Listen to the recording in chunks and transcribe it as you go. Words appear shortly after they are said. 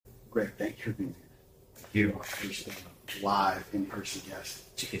Greg, thank you for being here. You. Our first live in-person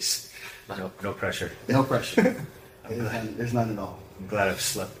guest. Jeez, no pressure. No pressure. There's none at all. I'm glad I've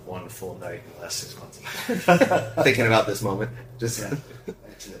slept one full night in the last 6 months. Thinking about this moment. That's it.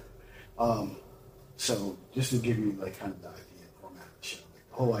 So just to give you like kind of the idea and format of the show, like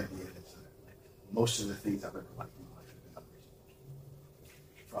the whole idea is that like most of the things I've ever liked in my life have been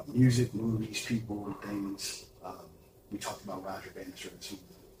unreasonable. From music, movies, people, things. We talked about Roger Bannister and some of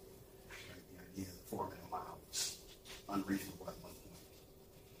the idea that 4 minute mile was unreasonable at one point.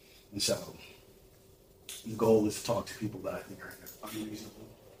 And so the goal is to talk to people that I think are unreasonable,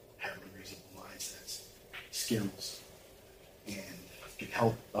 have unreasonable mindsets, skills, and can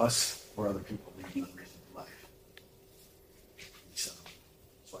help us or other people lead an unreasonable life. And so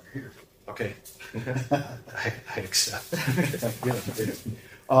that's why you're here. Okay. I accept. Good.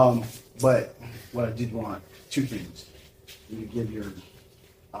 But what I did want, 2 things. You give your,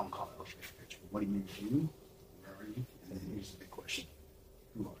 I don't call it a picture. What do you do? Where are you? And then here's the big question.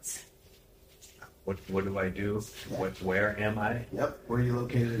 Who are you? What do I do? Yeah. Where am I? Yep. Where are you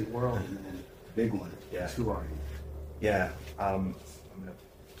located in the world? And then the big one. Yeah. Is who are you? Yeah. I'm going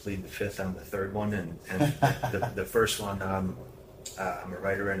to plead the fifth on the third one. And the first one, I'm a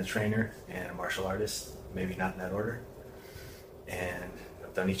writer and a trainer and a martial artist. Maybe not in that order. And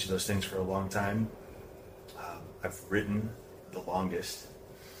I've done each of those things for a long time. I've written the longest,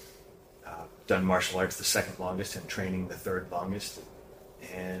 done martial arts the second longest, and training the third longest.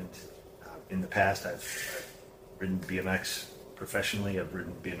 And in the past, I've ridden BMX professionally. I've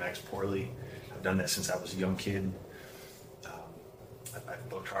ridden BMX poorly. I've done that since I was a young kid. I've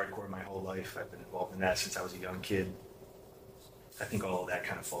booked hardcore my whole life. I've been involved in that since I was a young kid. I think all of that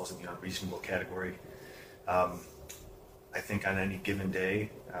kind of falls in the unreasonable category. I think on any given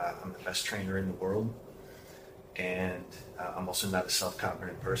day, I'm the best trainer in the world. And I'm also not a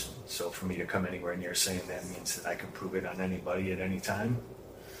self-confident person. So for me to come anywhere near saying that means that I can prove it on anybody at any time.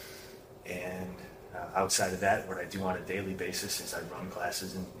 And outside of that, what I do on a daily basis is I run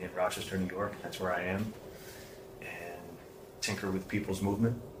classes in Rochester, New York. That's where I am. And tinker with people's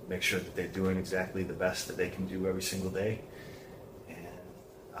movement, make sure that they're doing exactly the best that they can do every single day. And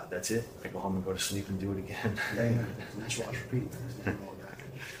that's it. I go home and go to sleep and do it again. Yeah. That's watch repeat.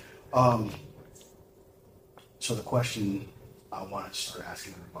 So the question I want to start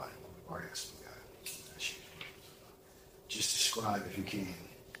asking everybody, we've already asked the guy, just describe, if you can,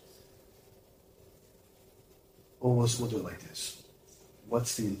 well, we'll do it like this.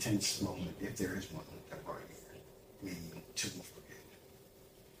 What's the intense moment, if there is one, that brought you here, to Wolf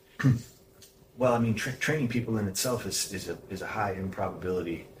Brigade? Well, I mean, training people in itself is a high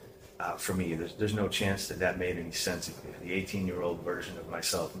improbability for me. There's no chance that made any sense. If the 18-year-old version of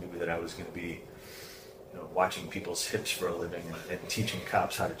myself knew that I was going to be watching people's hips for a living and teaching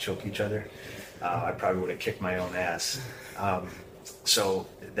cops how to choke each other, I probably would have kicked my own ass. So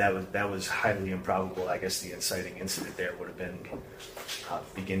that was highly improbable. I guess the inciting incident there would have been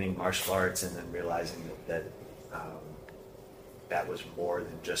beginning martial arts and then realizing that that was more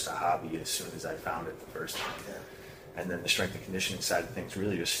than just a hobby as soon as I found it the first time. Yeah. And then the strength and conditioning side of things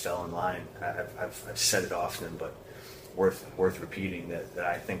really just fell in line. I've said it often, but worth repeating that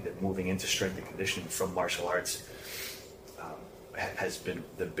I think that moving into strength and conditioning from martial arts has been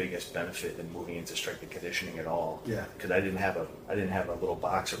the biggest benefit in moving into strength and conditioning at all. Yeah. Because I didn't have a little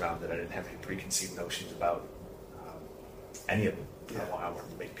box around it. I didn't have any preconceived notions about any of it. Yeah. I wanted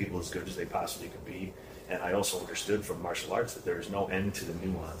to make people as good as they possibly could be, and I also understood from martial arts that there is no end to the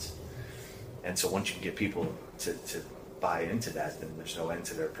nuance. And so once you can get people to buy into that, then there's no end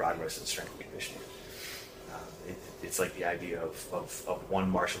to their progress in strength and conditioning. It's like the idea of one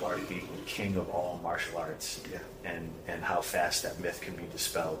martial art being the king of all martial arts, yeah. and how fast that myth can be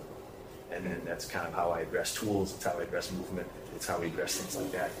dispelled. And then that's kind of how I address tools, it's how I address movement, it's how we address things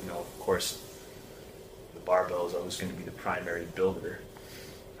like that. Of course, the barbell is always going to be the primary builder,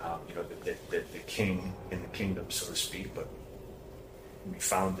 the king in the kingdom, so to speak, but we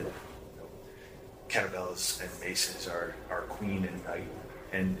found that kettlebells and maces are queen and knight,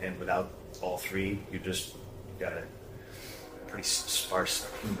 and without all three, you got a pretty sparse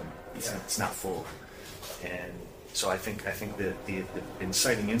kingdom. It's not full. And so I think that the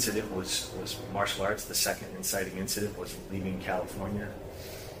inciting incident was martial arts. The second inciting incident was leaving California.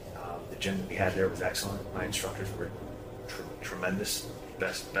 The gym that we had there was excellent. My instructors were tremendous,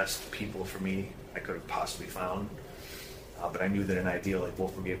 best people for me I could have possibly found. But I knew that an idea like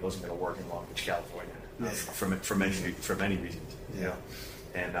Wolf Brigade wasn't going to work in Long Beach, California, for many reasons. Yeah.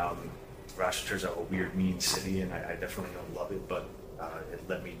 And Rochester's a weird, mean city, and I definitely don't love it, but it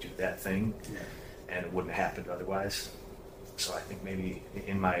let me do that thing, and it wouldn't have happened otherwise. So I think maybe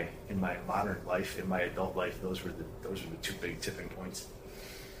in my modern life, in my adult life, those were the two big tipping points.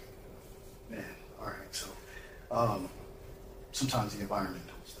 Man, all right. So sometimes the environment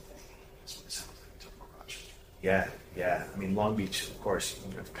is the thing. That's what it sounds like. Talking about Rochester. Yeah. I mean, Long Beach, of course,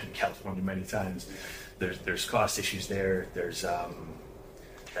 I've been to California many times. There's cost issues there. There's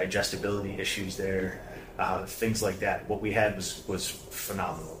digestibility issues there. Things like that. What we had was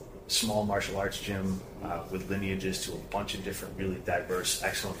phenomenal. Small martial arts gym with lineages to a bunch of different, really diverse,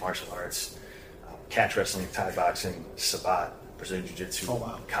 excellent martial arts. Catch wrestling, Thai boxing, Sabat, Brazilian Jiu-Jitsu,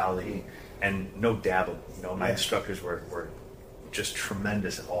 Kali, and no dabbling. My instructors were just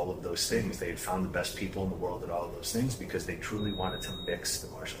tremendous at all of those things. They had found the best people in the world at all of those things because they truly wanted to mix the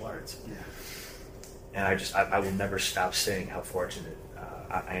martial arts. Yeah. And I will never stop saying how fortunate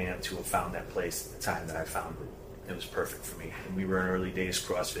I am to have found that place at the time that I found it. It was perfect for me. And we were in early days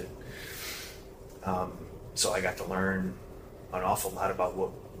CrossFit. So I got to learn an awful lot about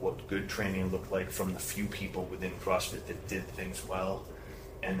what good training looked like from the few people within CrossFit that did things well,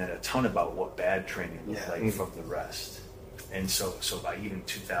 and then a ton about what bad training looked like from the rest. And so by even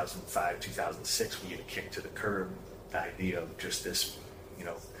 2005, 2006, we get a kick to the curb, the idea of just this,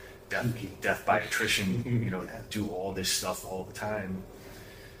 death by attrition, do all this stuff all the time.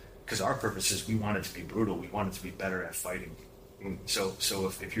 Because our purpose is we want it to be brutal. We want it to be better at fighting. So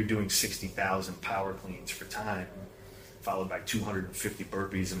if you're doing 60,000 power cleans for time, followed by 250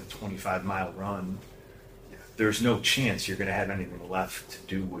 burpees and a 25-mile run, there's no chance you're going to have anything left to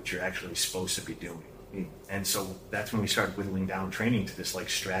do what you're actually supposed to be doing. And so that's when we started whittling down training to this like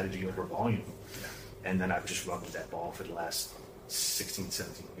strategy over volume. And then I've just run with that ball for the last 16,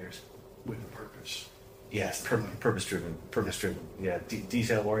 17 years. With a purpose. Yes, purpose-driven. Yeah,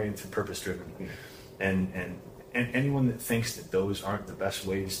 detail-oriented, purpose-driven. And anyone that thinks that those aren't the best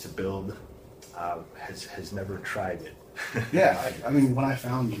ways to build has never tried it. Yeah, I mean, when I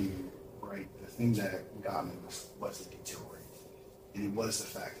found you, right, the thing that got me was the detail-oriented. And it was the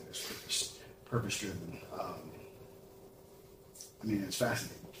fact that it was purpose-driven. I mean, it's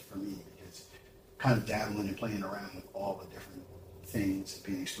fascinating for me because kind of dabbling and playing around with all the different things,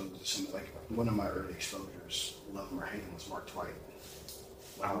 being exposed to some, like one of my early exposures, love him or hate him, was Mark Twight.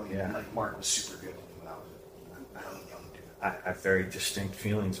 Like Mark was super good when I was a young dude. I have very distinct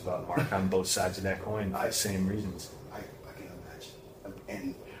feelings about Mark on both sides of that coin for the same reasons. I can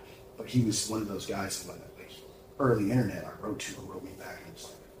imagine. But he was one of those guys who, like, early internet, I wrote me back and was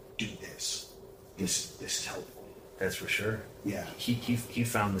like, do this. This is helpful. That's for sure. Yeah. He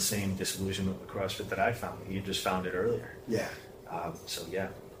found the same disillusionment with CrossFit that I found. He just found it earlier. Yeah.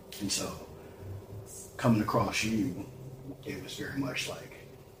 And so coming across you, it was very much like,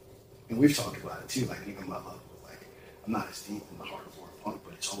 and we've talked about it too, like even my love, like I'm not as deep in the hardcore punk,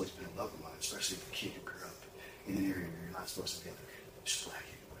 but it's always been a love of mine, especially for a kid who grew up in an area where you're not supposed to be able to just black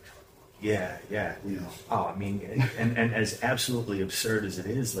kid like hardcore. Yeah. Oh, I mean, and as absolutely absurd as it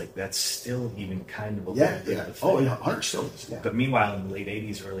is, like that's still even kind of a little bit of a thing. Oh, yeah, 100 still is. Yeah. But meanwhile, in the late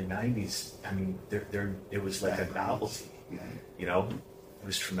 '80s, early '90s, I mean, it was like a novelty. Yeah. It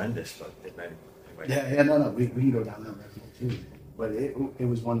was tremendous, but anyway. No, we can go down that rabbit hole too. But it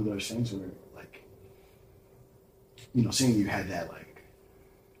was one of those things where, like, seeing you had that, like,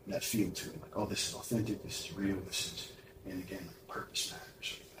 that feel to it, like, oh, this is authentic, this is real, and again, like, purpose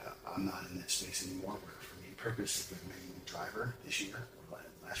matters. I'm not in that space anymore, where for me, purpose has been the main driver this year, or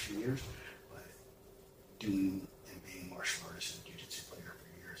the last few years, but doing and being a martial artist and jiu-jitsu player for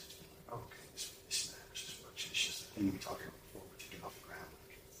years, it's been like, oh, okay, this matters as much. It's just a thing we talked about before, to get off the ground.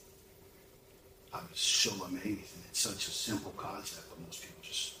 I was so amazed, and it's such a simple concept, but most people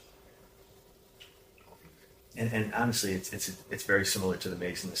just. And honestly, it's very similar to the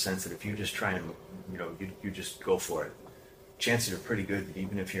mace in the sense that if you just try and you just go for it, chances are pretty good that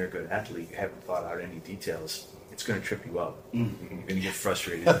even if you're a good athlete, you haven't thought out any details, it's going to trip you up. Mm-hmm. You're going to get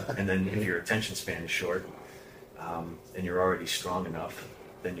frustrated, and then if your attention span is short, and you're already strong enough,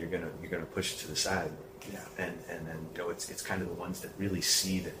 then you're gonna push it to the side. Yeah. And then it's kind of the ones that really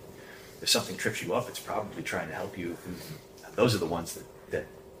see that if something trips you up, it's probably trying to help you. And those are the ones that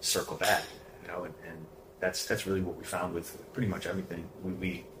circle back, and that's really what we found with pretty much everything.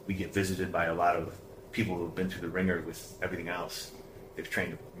 We get visited by a lot of people who have been through the ringer with everything else. They've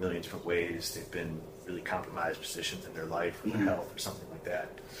trained a million different ways. They've been really compromised positions in their life or their health or something like that.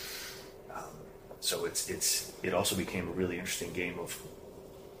 So it also became a really interesting game of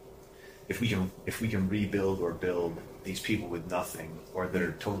if we can rebuild or build these people with nothing, or that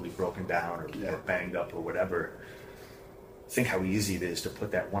are totally broken down or banged up or whatever. Think how easy it is to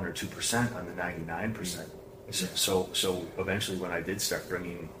put that 1 or 2% on the 99%. So eventually, when I did start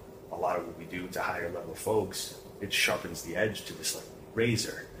bringing a lot of what we do to higher level folks, it sharpens the edge to this like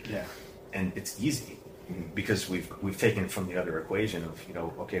razor. Yeah. And it's easy because we've taken it from the other equation of, you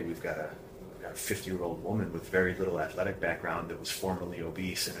know, okay, we've got a 50-year-old woman with very little athletic background that was formerly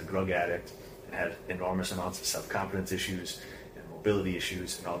obese and a drug addict and had enormous amounts of self-confidence issues and mobility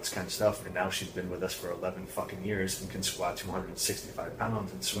issues and all this kind of stuff. And now she's been with us for 11 fucking years and can squat 265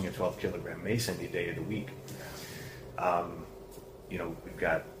 pounds and swing a 12-kilogram mace any day of the week. You know,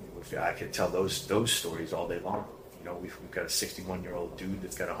 I could tell those stories all day long. You know, we've got a 61-year-old dude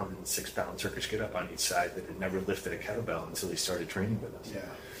that's got a 106-pound Turkish get-up on each side that had never lifted a kettlebell until he started training with us. Yeah.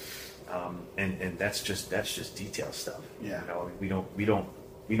 And that's just detail stuff. Yeah. You know, we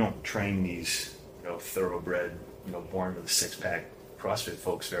don't train these, you know, thoroughbred, you know, born with a six-pack CrossFit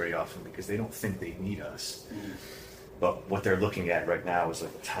folks very often because they don't think they need us. Mm-hmm. But what they're looking at right now is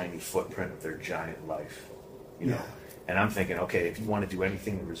like a tiny footprint of their giant life. You know. And I'm thinking, okay, if you want to do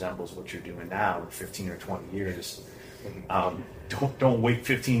anything that resembles what you're doing now in 15 or 20 years, don't wait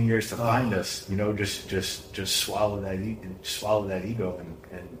 15 years to find us. You know, just swallow that ego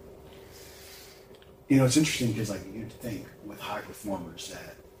and. You know, it's interesting because like you'd think with high performers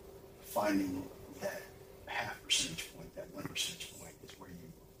that finding that half percentage point, that 1 percentage point, is where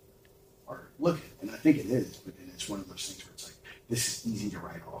you are looking, and I think it is. But then it's one of those things where it's like this is easy to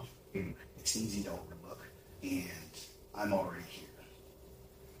write off. Mm-hmm. It's easy to overlook, and I'm already here.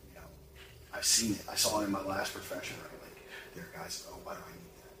 You know, I've seen it. I saw it in my last profession, right? Like, there are guys, oh, why do I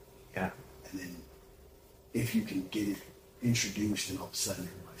need that? Yeah. And then if you can get it introduced and all of a sudden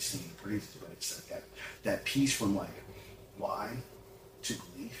everybody's singing praises, but it's like that piece from like why to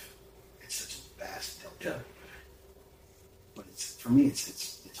belief, it's such a vast delta. Yeah. But it's, for me,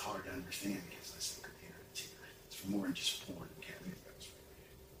 it's hard to understand because that's the container that's here. It's more than just porn and cat videos.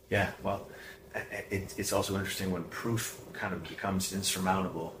 Yeah, well, it's also interesting when proof kind of becomes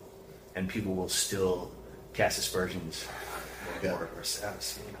insurmountable, and people will still cast aspersions or say,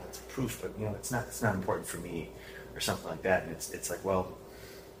 you know, it's proof, but you know, it's not important for me, or something like that. And it's like, well,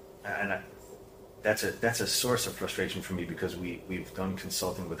 that's a source of frustration for me because we've done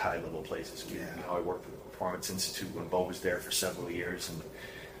consulting with high level places. You know, I worked with the Performance Institute when Bo was there for several years,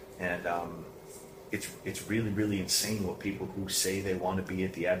 and it's really, really insane what people who say they want to be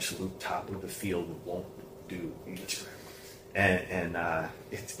at the absolute top of the field won't do. And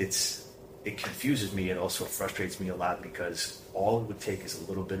it confuses me. It also frustrates me a lot because all it would take is a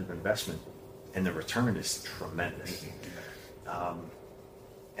little bit of investment, and the return is tremendous.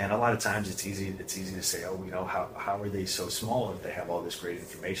 And a lot of times it's easy to say, oh, you know, how are they so small if they have all this great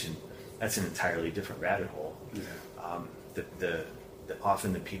information? That's an entirely different rabbit hole. Yeah.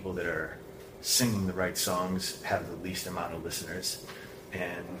 Often the people that are singing the right songs have the least amount of listeners,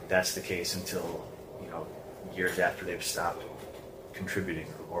 and that's the case until, you know, years after they've stopped contributing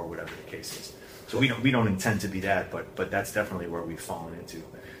or whatever the case is. So we don't intend to be that, but that's definitely where we've fallen into.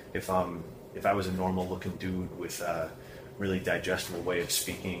 If I was a normal looking dude with a really digestible way of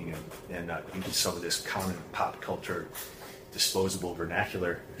speaking and even some of this common pop culture disposable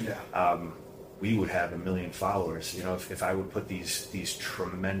vernacular, we would have 1 million followers. You know, if I would put these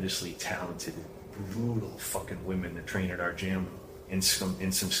tremendously talented, brutal fucking women that train at our gym in some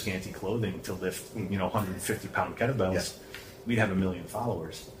scanty clothing to lift, you know, 150-pound kettlebells, we'd have 1 million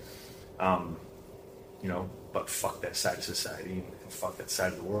followers. You know, but fuck that side of society and fuck that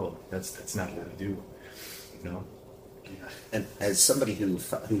side of the world. That's not what we do. You know. And as somebody who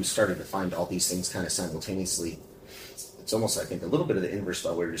started to find all these things kind of simultaneously, it's almost, I think, a little bit of the inverse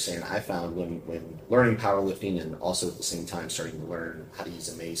by what you're saying. I found when learning powerlifting and also at the same time starting to learn how to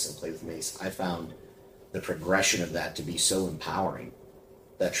use a mace and play with mace, I found the progression of that to be so empowering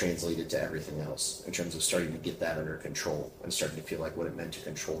that translated to everything else in terms of starting to get that under control and starting to feel like what it meant to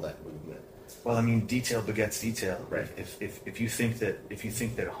control that movement. Well, I mean, detail begets detail. Right. If you think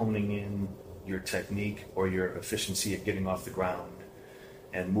that honing in your technique or your efficiency at getting off the ground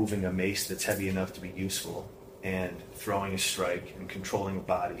and moving a mace that's heavy enough to be useful and throwing a strike and controlling a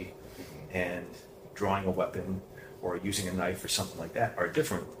body and drawing a weapon or using a knife or something like that are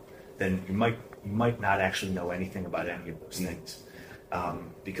different, then you might not actually know anything about any of those things.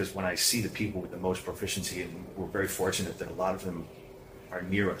 Because when I see the people with the most proficiency, and we're very fortunate that a lot of them are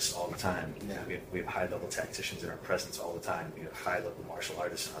near us all the time. Yeah. We have high-level tacticians in our presence all the time. We have high-level martial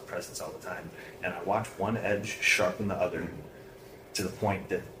artists in our presence all the time. And I watch one edge sharpen the other to the point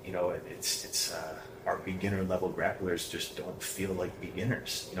that, you know, it's our beginner-level grapplers just don't feel like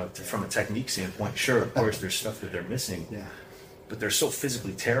beginners. You know, from a technique standpoint, sure, of course, there's stuff that they're missing. Yeah. But they're so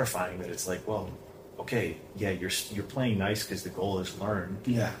physically terrifying that it's like, well, okay, yeah, you're playing nice because the goal is learn.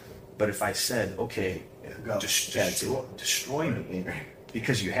 Yeah. But if I said, okay, destroy me,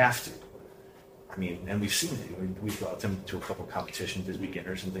 because you have to, I mean, and we've seen it. We've brought them to a couple of competitions as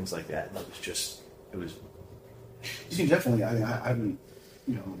beginners and things like that. And it was. You can definitely. I mean, I haven't,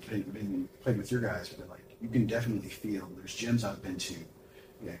 been played with your guys, but like you can definitely feel. There's gyms I've been to,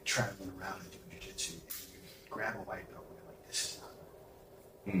 traveling around and doing jiu-jitsu, and you grab a white belt and you're like, this is not.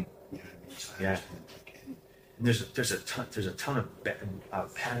 You know what I mean? So I understand, and there's a ton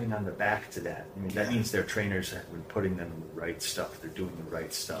of patting on the back to that. I mean, that means their trainers have been putting them in the right stuff. They're doing the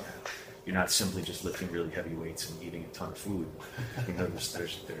right stuff. Yeah. You're not simply just lifting really heavy weights and eating a ton of food.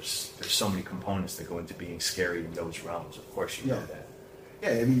 There's so many components that go into being scary in those realms. Of course, you know that.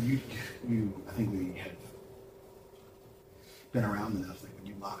 Yeah, I mean, I think we have been around enough. Like when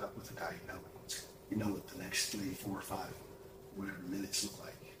you lock up with a guy, you know what the next 3, 4, 5, whatever minutes look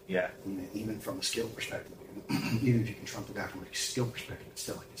like. Yeah. Even from a skill perspective, even if you can trump the guy from a skill perspective, it's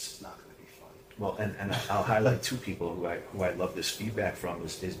still like this is not going to be fun. Well, and I'll highlight two people who I love this feedback from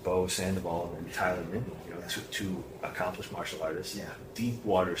is Bo Sandoval and Tyler Minden, two accomplished martial artists, deep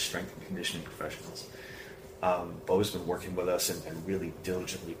water strength and conditioning professionals. Bo's been working with us and really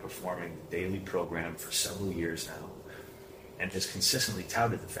diligently performing the daily program for several years now, and has consistently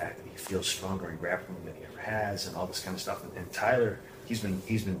touted the fact that he feels stronger in grappling than he ever has, and all this kind of stuff. And Tyler, he's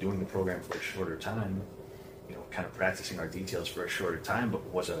been doing the program for a shorter time, kind of practicing our details for a shorter time, but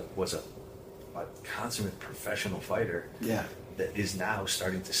was a consummate professional fighter. Yeah. That is now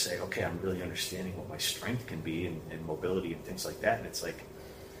starting to say, okay, I'm really understanding what my strength can be and mobility and things like that. And it's like,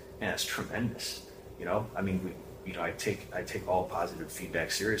 man, it's tremendous. I mean, I take all positive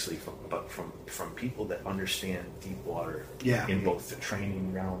feedback seriously from people that understand deep water in both the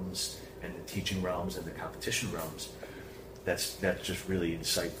training realms and the teaching realms and the competition realms. That's just really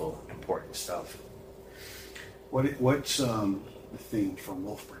insightful, important stuff. What's the thing for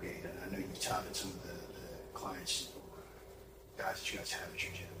Wolf Brigade? And I know you touted some of the clients or guys that you guys have at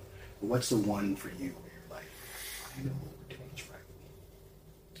your gym. But what's the one for you where you're like, I know what we're doing is right?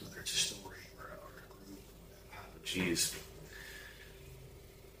 Whether it's a story or a group or whatever. Jeez.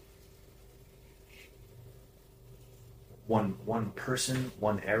 One person,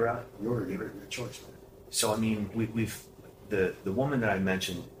 one era. Your choice, man. So I mean, we've the woman that I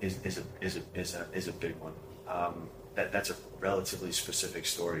mentioned is a big one. That's a relatively specific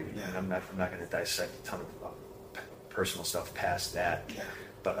story, and I'm not going to dissect a ton of personal stuff past that. Yeah.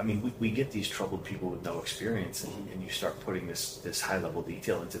 But I mean, we get these troubled people with no experience, and you start putting this high level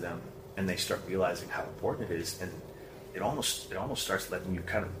detail into them, and they start realizing how important it is, and it almost starts letting you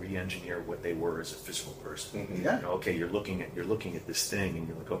kind of re-engineer what they were as a physical person. Mm-hmm. Yeah. Okay, you're looking at this thing, and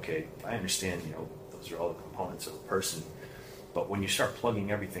you're like, okay, I understand. Those are all the components of a person. But when you start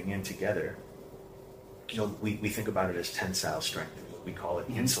plugging everything in together, we think about it as tensile strength. We call it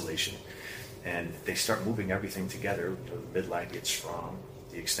insulation. And they start moving everything together. The midline gets strong.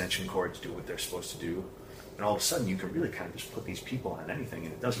 The extension cords do what they're supposed to do. And all of a sudden, you can really kind of just put these people on anything.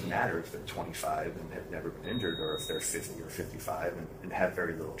 And it doesn't matter if they're 25 and have never been injured, or if they're 50 or 55 and have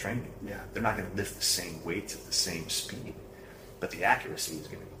very little training. Yeah. They're not going to lift the same weights at the same speed, but the accuracy is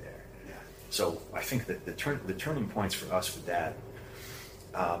going to be there. Yeah. So I think that the turning points for us with that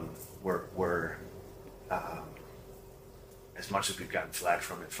were as much as we've gotten flack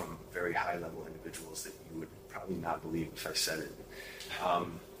from it from very high level individuals that you would probably not believe if I said it.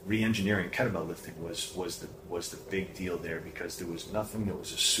 Re-engineering kettlebell lifting was the big deal there, because there was nothing that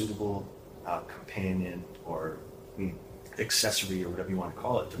was a suitable companion or accessory or whatever you want to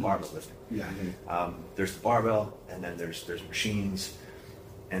call it to barbell lifting. Yeah. There's the barbell, and then there's machines,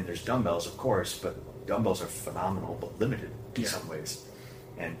 and there's dumbbells, of course, but dumbbells are phenomenal but limited in some ways,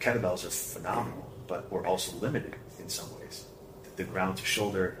 and kettlebells are phenomenal but were also limited in some ways. The ground to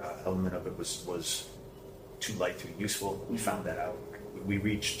shoulder element of it was too light to be useful. We found that out. We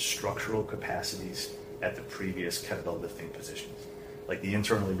reached structural capacities at the previous kettlebell lifting positions, like the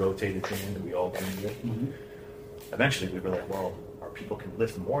internally rotated thing that we all done with. Mm-hmm. Eventually, we were like, well, our people can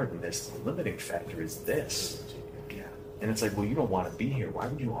lift more than this. The limiting factor is this. Yeah. And it's like, well, you don't want to be here. Why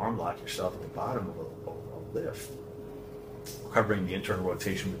would you arm lock yourself at the bottom of a lift? Covering the internal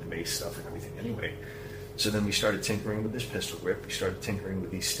rotation with the base stuff and everything anyway. So then we started tinkering with this pistol grip. We started tinkering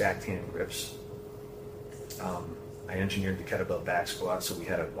with these stacked hand grips. I engineered the kettlebell back squat, so we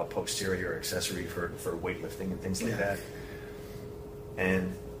had a posterior accessory for weightlifting and things like that.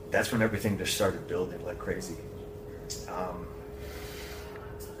 And that's when everything just started building like crazy.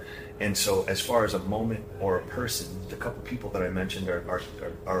 And so as far as a moment or a person, the couple people that I mentioned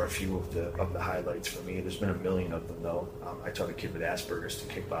are a few of the highlights for me. There's been a million of them, though. I taught a kid with Asperger's to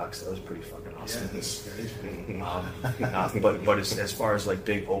kickbox. That was pretty fucking awesome. But as far as like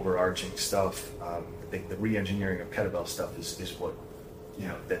big overarching stuff, I think the re-engineering of kettlebell stuff is what You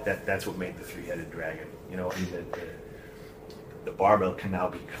know, that's what made the three-headed dragon. You know, and the barbell can now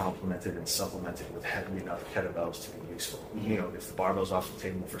be complemented and supplemented with heavy enough kettlebells to be useful. You know, if the barbell's off the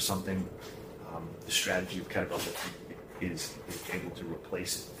table for something, the strategy of kettlebell lifting is able to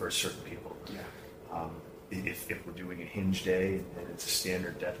replace it for certain people. Yeah. If we're doing a hinge day and it's a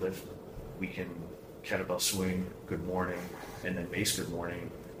standard deadlift, we can kettlebell swing, good morning, and then base good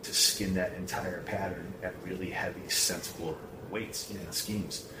morning to skin that entire pattern at really heavy, sensible weights and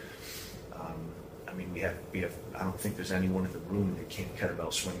schemes. I mean, we have. I don't think there's anyone in the room that can't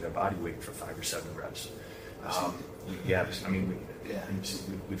kettlebell swing their body weight for 5 or 7 reps.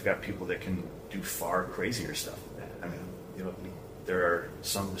 We've got people that can do far crazier stuff than that. I mean, you know, there are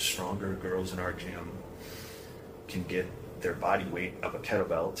some of the stronger girls in our gym can get their body weight of a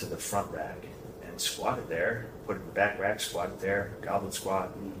kettlebell to the front rack and squat it there, put it in the back rack, squat it there, goblet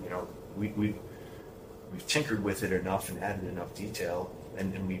squat. You know, we've tinkered with it enough and added enough detail,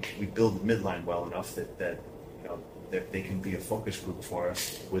 and we build the midline well enough that you know that they can be a focus group for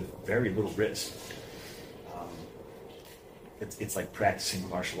us with very little risk. It's like practicing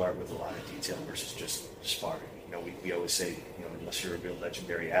martial art with a lot of detail versus just sparring. You know, we always say, you know, unless you're a real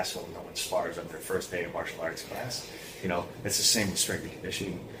legendary asshole, no one spars on their first day of martial arts class. You know, it's the same with strength and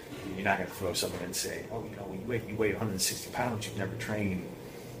conditioning. You're not going to throw someone in and say, oh, you know, you weigh 160 pounds, you've never trained.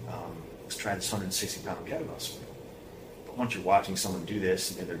 Let's try this 160-pound kettlebell swing. But once you're watching someone do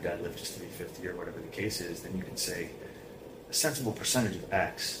this and their deadlift is 350 or whatever the case is, then you can say a sensible percentage of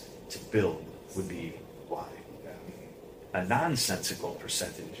X to build would be Y. A nonsensical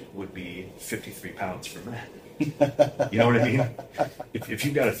percentage would be 53 pounds for men. You know what I mean? If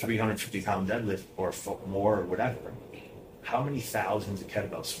you've got a 350-pound deadlift or more or whatever, how many thousands of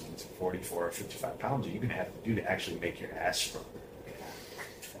kettlebell swings at 44 or 55 pounds are you going to have to do to actually make your ass stronger?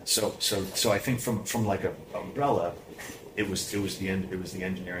 So I think from like a umbrella, it was the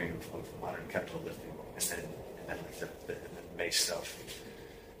engineering of modern kettlebell lifting, and then the base stuff.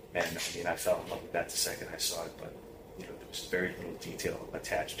 And I mean, I fell in love with that the second I saw it, but you know, there was very little detail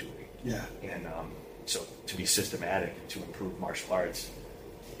attached to it. Yeah. And so to be systematic and to improve martial arts,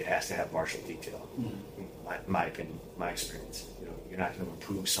 it has to have martial detail. Mm-hmm. My opinion, my experience. You know, you're not going to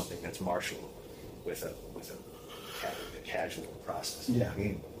improve something that's martial with a casual process. Yeah.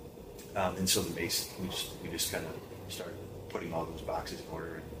 And so the base, we just kind of started putting all those boxes in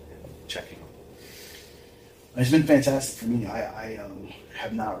order and checking them. It's been fantastic for me. I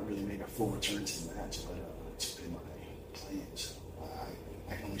have not really made a full return to the match, but it's been my plan. So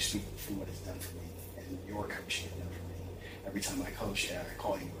I can only speak for what it's done for me, and your coaching has done for me. Every time I coach, I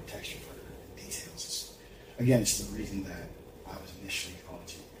call you or text you for details. It's the reason that I was initially calling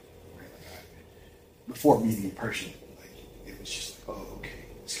you. Right? Like before meeting in person, like it was just like, oh, okay,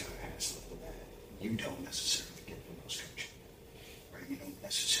 this guy has something that you don't necessarily get from most coaching. Right? You don't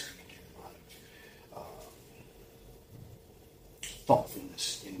necessarily get a lot of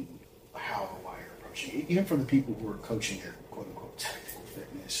thoughtfulness in how or why you're approaching it. Even for the people who are coaching their quote unquote tactical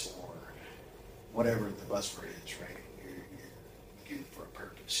fitness or whatever the buzzword is, right? You're looking for a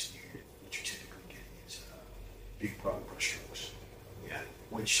purpose. What you're typically getting is big broad brush strokes. Yeah.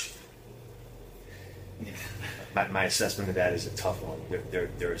 Which my assessment of that is a tough one.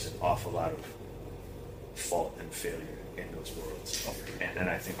 There is an awful lot of fault and failure in those worlds. And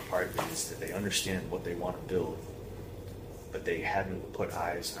I think part of it is that they understand what they want to build, but they haven't put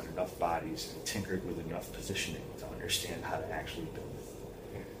eyes on enough bodies and tinkered with enough positioning to understand how to actually build it.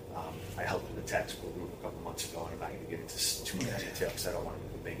 I helped with a tactical group a couple months ago, and I'm not going to get into too much detail because I don't want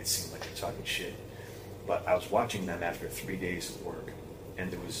to make it seem like I'm talking shit. But I was watching them after 3 days of work,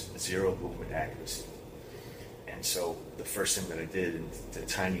 and there was zero movement accuracy. And so the first thing that I did in the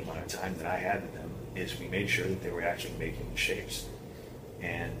tiny amount of time that I had with them is we made sure that they were actually making the shapes.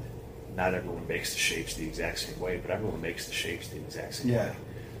 And not everyone makes the shapes the exact same way, but everyone makes the shapes the exact same way.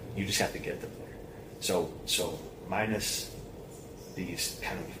 You just have to get them there. So minus these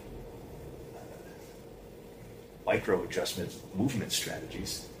kind of micro adjustment movement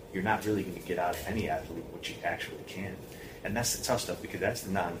strategies, you're not really going to get out of any athlete what you actually can. And that's the tough stuff, because that's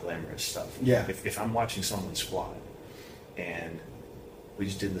the non-glamorous stuff. Yeah. If I'm watching someone squat, and we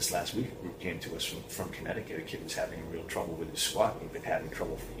just did this last week, a group came to us from Connecticut, a kid was having real trouble with his squat, he'd been having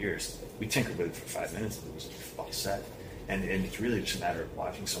trouble for years. We tinkered with it for 5 minutes, and it was all set. And it's really just a matter of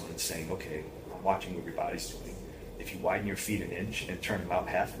watching someone and saying, okay, I'm watching what your body's doing. If you widen your feet an inch and turn them out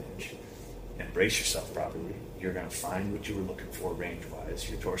half an inch, and brace yourself properly, you're going to find what you were looking for range-wise.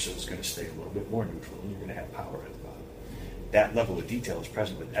 Your torso is going to stay a little bit more neutral, and you're going to have power at the bottom. That level of detail is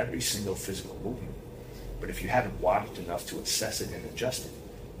present with every single physical movement. But if you haven't watched enough to assess it and adjust it,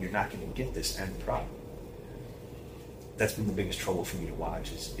 you're not going to get this end product. that's been the biggest trouble for me to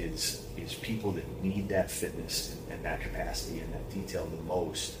watch is people that need that fitness and that capacity and that detail the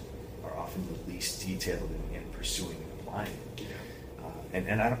most are often the least detailed in pursuing and applying it.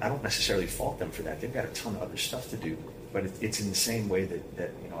 And I don't necessarily fault them for that. They've got a ton of other stuff to do, but it's in the same way that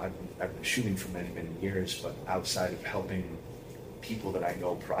I've been shooting for many years, but outside of helping people that I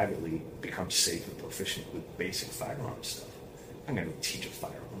know privately become safe and proficient with basic firearms stuff, I'm going to teach a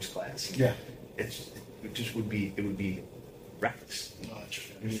firearms class. Yeah. It would be reckless.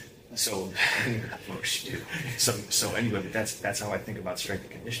 So, so anyway, but that's how I think about strength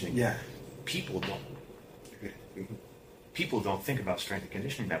and conditioning. Yeah. People don't think about strength and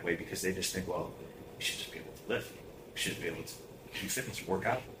conditioning that way because they just think, well, you should just be able to lift, you should be able to do fitness, work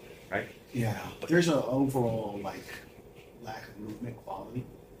out, right? Yeah. But there's an overall lack of movement quality.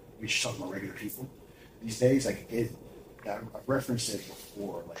 We're just talking about regular people these days. I've referenced it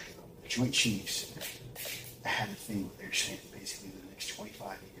before. The Joint Chiefs had a thing where they're saying basically in the next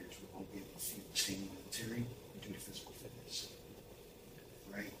 25 years we won't be able to stay in the military due to physical fitness,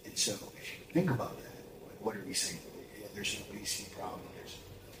 right? And so if you think about that, what are we saying? Yeah, there's an obesity problem. There's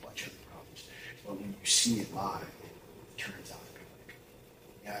a bunch of other problems, but when you see it live, it turns out to be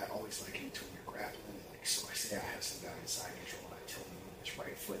I always liken it to when you're grappling. So I say I have some guy in side control, and I tell him his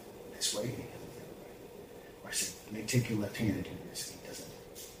right foot this way and the other way. Or I say, take your left hand and do this. And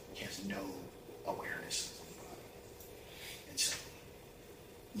he has no awareness of his body. And so,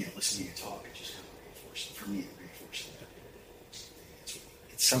 listening to you talk, it just kind of reinforces, for me, it reinforces that.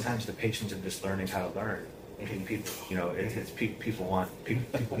 Sometimes the patients are just learning how to learn. People want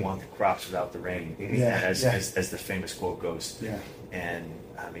the crops without the rain, as the famous quote goes. Yeah. And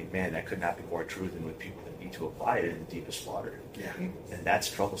I mean, man, that could not be more true than with people that need to apply it in the deepest water. Yeah. And that's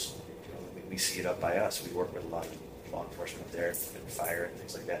troublesome. We see it up by us. We work with a lot of law enforcement up there, and fire and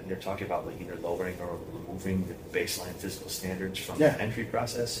things like that, and they're talking about either lowering or removing the baseline physical standards from the entry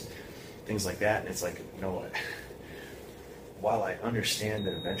process, things like that. And it's like, while I understand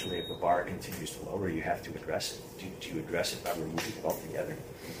that eventually if the bar continues to lower, you have to address it. Do you address it by removing it altogether?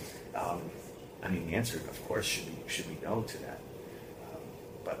 The answer, of course, should be no to that.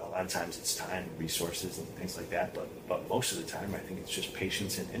 But a lot of times it's time, resources, and things like that. But most of the time, I think it's just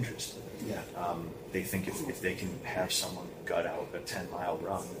patience and interest. Yeah. They think if they can have someone gut out a 10-mile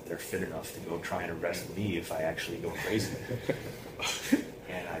run, that they're fit enough to go try and arrest me if I actually go crazy.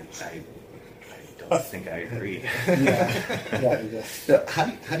 And I don't think I agree. Yeah. So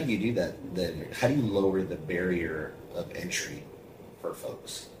how do you do that then? How do you lower the barrier of entry for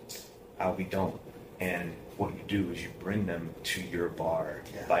folks? We don't. And what you do is you bring them to your bar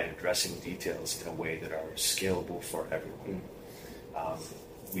by addressing details in a way that are scalable for everyone.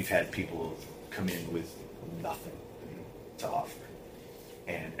 We've had people come in with nothing to offer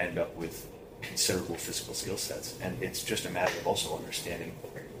and end up with considerable physical skill sets. And it's just a matter of also understanding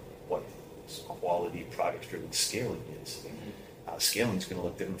what quality product-driven scaling is. Scaling is going to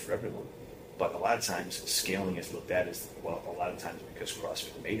look different for everyone. But a lot of times, scaling is looked at as, well, a lot of times because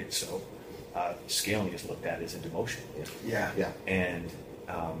CrossFit made it so, scaling is looked at as a demotion. Yeah. And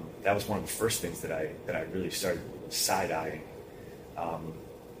that was one of the first things that I really started side-eyeing,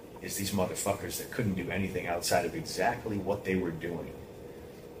 is these motherfuckers that couldn't do anything outside of exactly what they were doing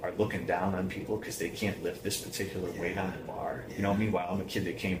are looking down on people because they can't lift this particular weight on the bar. Meanwhile, I'm a kid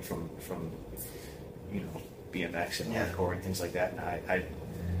that came from BMX and hardcore and things like that, and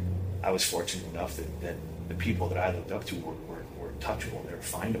I was fortunate enough that the people that I looked up to were touchable, they were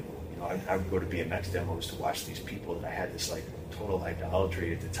findable. I would go to BMX demos to watch these people that I had this total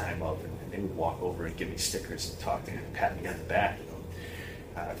idolatry at the time of, and they would walk over and give me stickers and talk to me and pat me on the back.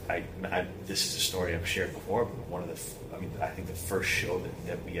 This is a story I've shared before, but I think the first show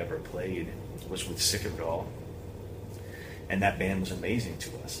that we ever played was with Sick of It All, and that band was amazing to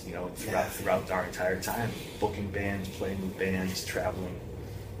us. Throughout our entire time, booking bands, playing with bands, traveling,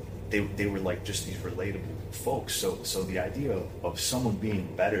 they were like just these relatable folks. So the idea of someone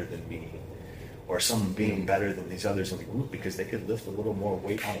being better than me, or someone being better than these others in the group because they could lift a little more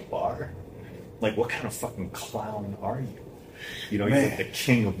weight on a bar, like what kind of fucking clown are you? You're like the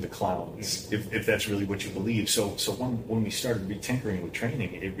king of the clowns, if that's really what you believe. So when we started retinkering with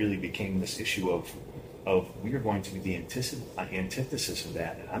training, it really became this issue of we are going to be the antithesis of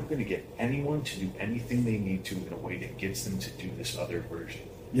that, and I'm going to get anyone to do anything they need to in a way that gets them to do this other version.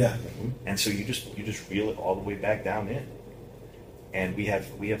 Yeah. And so you just reel it all the way back down in, and we have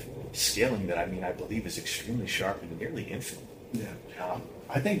scaling that I believe is extremely sharp and nearly infinite. Yeah.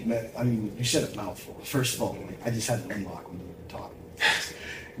 I think, you said a mouthful. First of all, I just had an unlock when you were talking.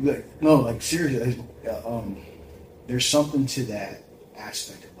 Seriously, there's something to that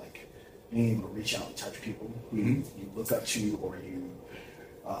aspect of being able to reach out and touch people who you look up to, or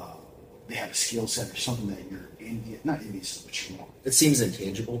they have a skill set or something that you're not envious of, but you want. It seems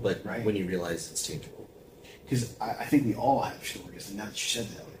intangible, but right? When you realize it's tangible. Because I think we all have stories, and now that you said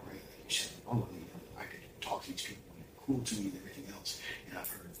that, right? You said, oh, I could talk to these people, and they're cool to me and everything else. And I've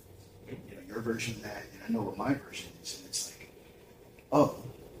heard, your version of that, and I know what my version is, and it's like, oh,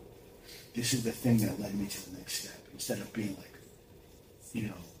 this is the thing that led me to the next step. Instead of being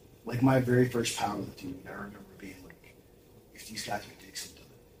like, like my very first powerlifting, I remember being like, if these guys are dicks, I'm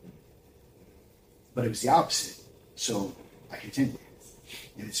done. But it was the opposite. So I continued.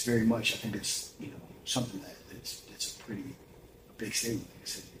 And it's very much, I think it's, something that's a big statement. Like I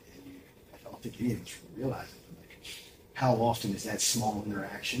said, and I don't think any of us really realize it, but like, how often is that small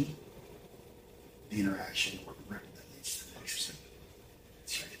interaction, the interaction or the ripple that leads to the next step?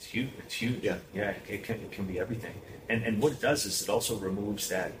 It's huge. It's huge. Yeah. Yeah. It can be everything. And what it does is it also removes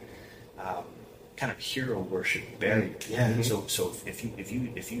that kind of hero worship barrier. Yeah. So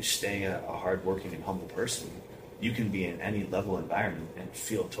if you stay a hardworking and humble person, you can be in any level environment and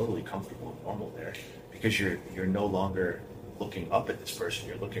feel totally comfortable and normal there, because you're no longer looking up at this person,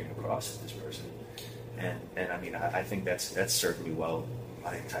 you're looking across at this person. And I mean, I think that's served me well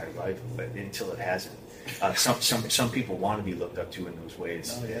my entire life, but until it hasn't. Some people want to be looked up to in those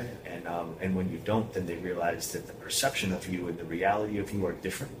ways. Oh, yeah. And when you don't, then they realize that the perception of you and the reality of you are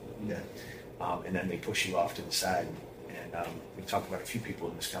different. Yeah. And then they push you off to the side. And we talked about a few people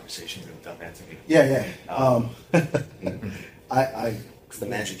in this conversation who have done that to me. Yeah. It's the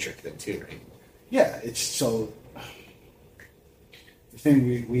magic trick thing too, right? Yeah, it's so. The thing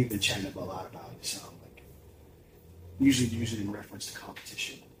we've been chatting a lot about is like usually use it in reference to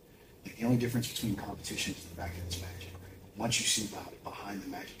competition. Like the only difference between competition is the fact that it's magic, right? Once you see behind the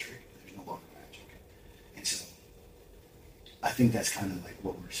magic trick, there's no longer magic. And so I think that's kind of like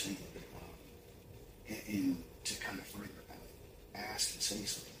what we're seeing. And to kind of further ask and say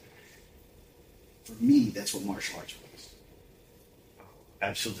something. For me, that's what martial arts was.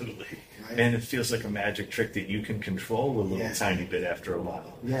 Absolutely. Right? And it feels like a magic trick that you can control a little tiny bit after a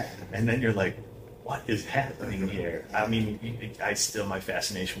while. Yeah. And then you're like, what is happening here? I mean, my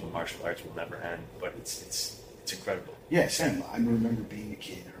fascination with martial arts will never end, but it's incredible. Yeah, same. I remember being a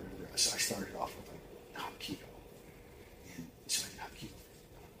kid. So I started off with like Hapkido. And so I did Hapkido.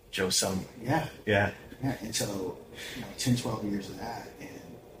 Joe Sung. Yeah. Yeah. Yeah, and so, 10, 12 years of that.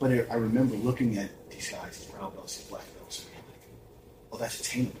 But I remember looking at these guys, these brown belts, these black belts, and being like, oh, that's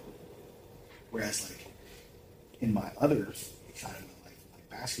attainable. Whereas, like, in my other kind of like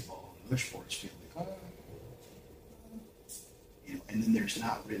basketball and other sports, being like, and then there's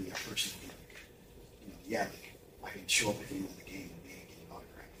not really a person being like, like, I can show up at the end of the game and get an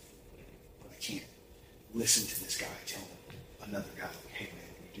autograph. But I can't listen to this guy tell another guy, like, hey,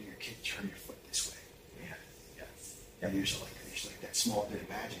 man, when you do your kick, turn your foot this way. And there's like that small bit of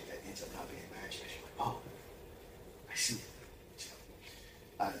magic that ends up not being magic. You're like, oh, I see it. So,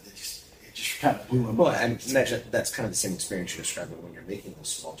 it just kind of blew my mind. Well, and that's kind of the same experience you're describing when you're making those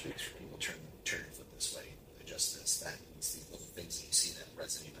small tweaks for people. Turn your foot this way, adjust this, that. It's these little things that you see that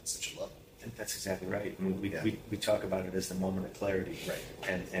resonate on such a level. That's exactly right. I mean, we talk about it as the moment of clarity, right?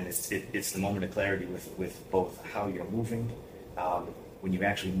 And it's the moment of clarity with both how you're moving. When you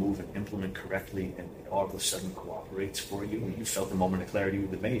actually move and implement correctly, and it all of a sudden cooperates for you. You felt the moment of clarity with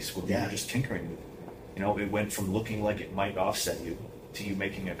the mace when you were just tinkering with it. It went from looking like it might offset you to you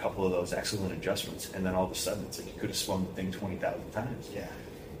making a couple of those excellent adjustments, and then all of a sudden it's like you could have swung the thing 20,000 times. Yeah.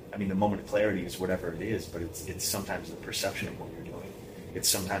 I mean, the moment of clarity is whatever it is, but it's sometimes the perception of what you're doing. It's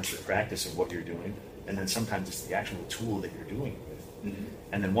sometimes the practice of what you're doing, and then sometimes it's the actual tool that you're doing it with. Mm-hmm.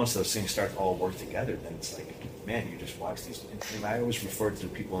 And then once those things start to all work together, then it's like, man, you just watch these. And I always refer to the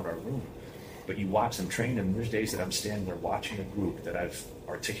people in our room, but you watch them train, and there's days that I'm standing there watching a group that I've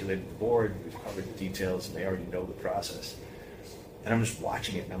articulated the board, we've covered the details, and they already know the process. And I'm just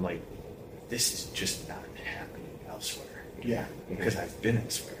watching it, and I'm like, this is just not happening elsewhere. Yeah. Because I've been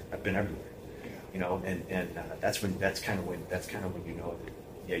elsewhere. I've been everywhere. And that's kind of when you know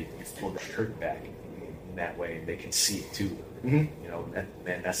that you've pulled that curtain back in that way, and they can see it too.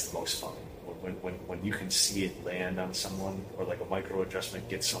 Mm-hmm. That's the most fun. When you can see it land on someone, or like a micro adjustment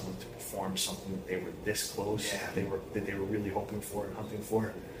get someone to perform something that they were this close, that they were really hoping for and hunting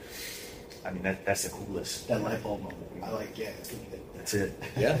for. I mean, that's the coolest. That light bulb moment. I like, that's it.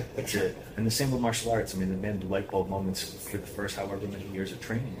 Yeah, that's it. And the same with martial arts. I mean, the light bulb moments for the first however many years of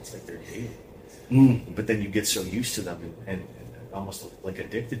training, it's like they're daily. Mm. But then you get so used to them and almost like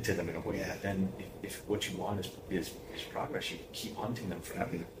addicted to them in a way. Yeah. Then if what you want is progress, you keep hunting them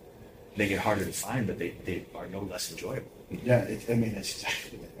forever. They get harder to find, but they are no less enjoyable. Yeah, it's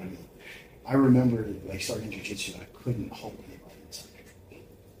exactly it. I mean, I remember like starting jiu-jitsu and I couldn't hold anybody inside control.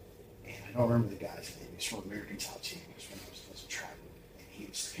 And I don't remember the guy's name. He was from American Top Team. It was when I was traveling. And he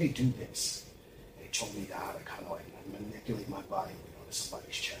was like, hey, do this. And he told me how to kind of like manipulate my body, to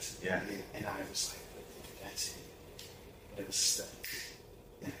somebody's chest. Yeah. And I was like, that's it. But it was a step.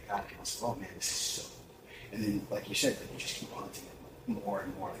 And I got it. And I was like, oh man, this is so. And then, like you said, like, you just keep hunting it more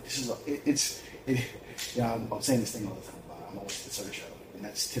and more. Like this is I'm saying this thing all the time about I'm always in search of, and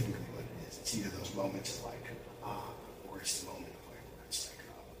that's typically what it is. It's either those moments of like, or it's the moment of like where it's like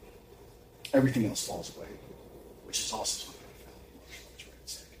everything else falls away, which is also something I found in martial arts where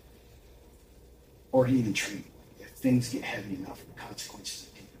it's like, or even training. If things get heavy enough, the consequences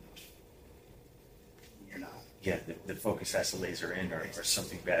are deep enough, you're not. Yeah, the focus has to laser in, or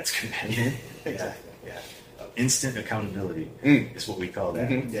something bad's going to happen. Exactly. Yeah. Instant accountability is what we call that.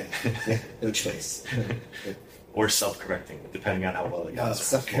 Mm-hmm. Yeah, no choice. Or self-correcting, depending on how well it goes.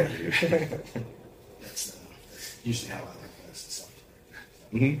 Self-correcting. That's usually how I like this stuff.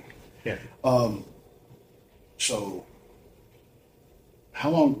 Mm-hmm. Yeah. So,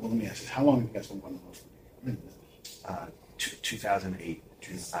 how long? Well, let me ask this: how long have you guys been running Wolf Brigade? 2008.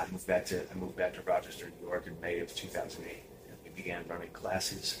 I moved back to Rochester, New York, in May of 2008. And we began running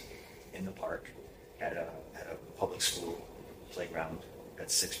classes in the park at a public school playground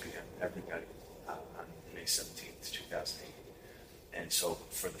at 6 p.m. every night on May 17th, 2008. And so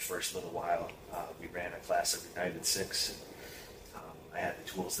for the first little while, we ran a class every night at 6. I had the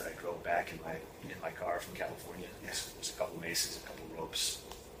tools that I drove back in my car from California. Yes, there was a couple maces, a couple ropes,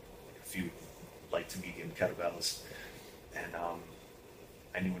 a few light to medium kettlebells, and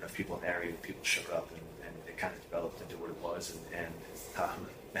I knew enough people in the area. People showed up, and it kind of developed into what it was. And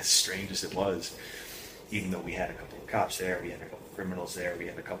as strange as it was, even though we had a couple of cops there, we had a couple of criminals there, we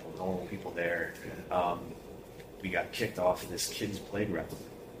had a couple of normal people there, we got kicked off of this kid's playground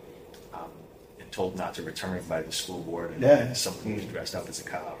and told not to return by the school board. And someone who was dressed up as a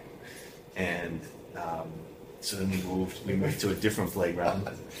cop. And so then we moved to a different playground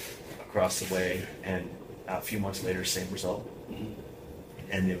across the way, and a few months later, same result.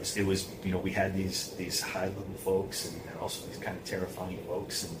 And it was we had these high level folks and also these kind of terrifying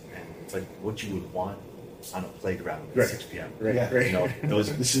folks, and it's like what you would want on a playground at 6 p.m. Right.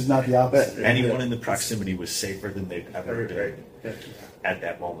 This is not the opposite. Anyone in the proximity was safer than they've ever been at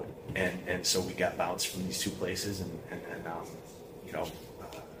that moment, and so we got bounced from these two places, and it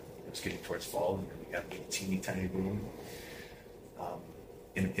was getting towards fall, and we got a little teeny tiny room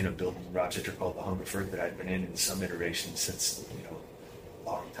in a building in Rochester called the Hungerford that I'd been in some iteration since a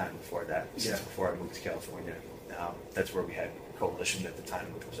long time before that, since before I moved to California. That's where we had Coalition at the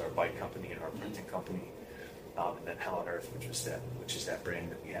time, which was our bike company and our printing company, and then Hell on Earth, which is that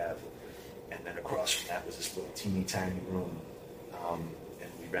brand that we have. And then across from that was this little teeny tiny room,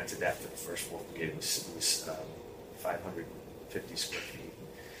 and we rented that for the first Wolf Brigade. It was 550 square feet,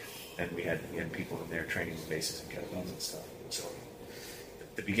 and we had people in there training the bases and kettlebells and stuff. So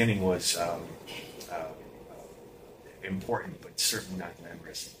the beginning was important, but certainly not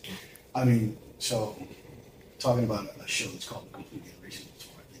glamorous. I mean, so talking about a show that's called Complete Iteration, I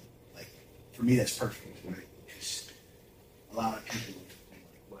think, like, for me, that's perfect, right? Because a lot of people think,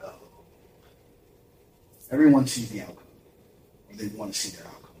 like, well, everyone sees the outcome, or they want to see their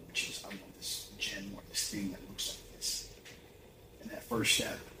outcome, which is, I want this gem or this thing that looks like this. And that first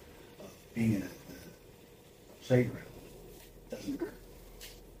step of being in a playground doesn't occur.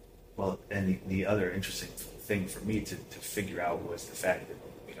 Well, and the other interesting thing for me to figure out was the fact that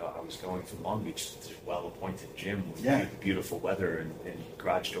I was going from Long Beach to this well-appointed gym with beautiful weather and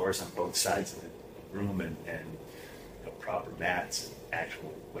garage doors on both sides of the room and proper mats and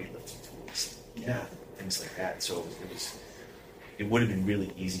actual weightlifting tools, things like that. So it would have been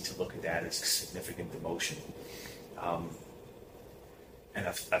really easy to look at that as significant demotion. And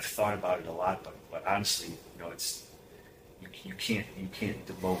I've thought about it a lot, but honestly, it's you can't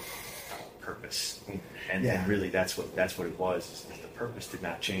demote purpose, and really that's what it was. Is the purpose did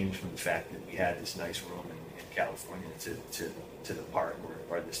not change from the fact that we had this nice room in California to the park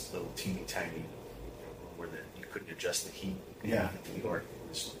or this little teeny tiny room where you couldn't adjust the heat. In New York, it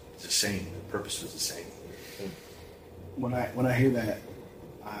was the same. The purpose was the same. When I hear that,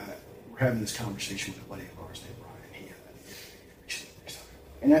 we're having this conversation with a buddy of ours named Brian.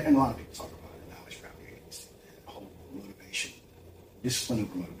 He and a lot of people talk about it now. It's probably the whole motivation, discipline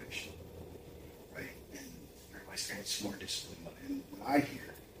over motivation, right? And everybody's saying it's more discipline. And what I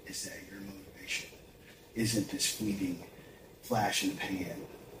hear is that your motivation isn't this fleeting flash in the pan.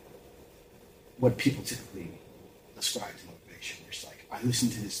 What people typically describe as motivation, it's like I listen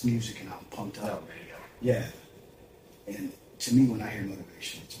to this music and I'm pumped up. Oh, there you go. Yeah. And to me, when I hear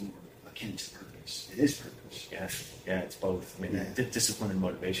motivation, it's more akin akin to purpose. It is purpose. Yeah, it's both. I mean, discipline and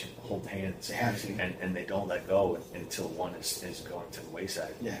motivation hold hands. They have to. And they don't let go until one is going to the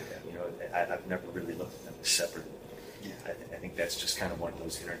wayside. Yeah. You know, I've never really looked at them as separate. Yeah. I think that's just kind of one of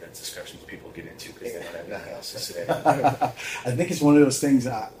those internet discussions people get into because they don't have anything else to say. I think it's one of those things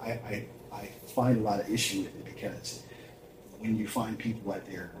I find a lot of issue with it, because when you find people at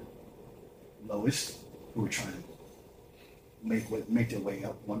their lowest who are trying to make their way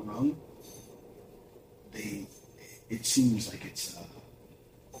up one rung, it seems like it's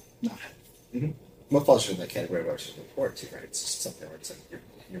not. Mm-hmm. What falls in that category of our report too, right? It's just something where it's like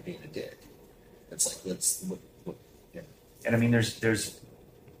you're being a dick. It's like yeah. And I mean, there's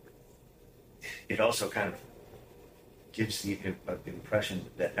it also kind of gives the impression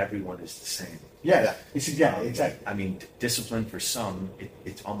that everyone is the same. Yeah, exactly. I mean, discipline for some,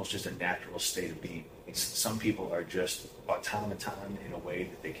 it's almost just a natural state of being. Some people are just automaton in a way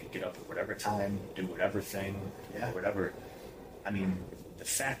that they can get up at whatever time, do whatever thing, or whatever. I mean, the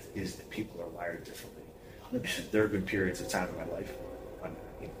fact is that people are wired differently. 100%. There have been periods of time in my life,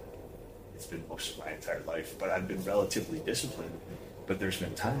 it's been most of my entire life, but I've been relatively disciplined. But there's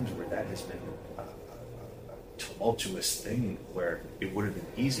been times where that has been a tumultuous thing where it would have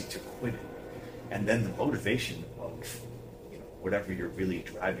been easy to quit it. And then the motivation of whatever you're really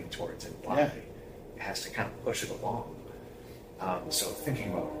driving towards and why has to kind of push it along. So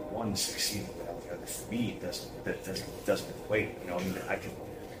thinking about one succeeding without the other, for me, doesn't equate. I mean,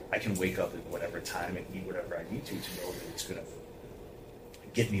 I can wake up at whatever time and eat whatever I need to know that it's going to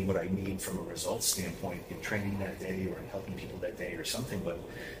get me what I need from a results standpoint in training that day or in helping people that day or something. But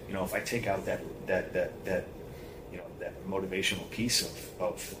if I take out that motivational piece of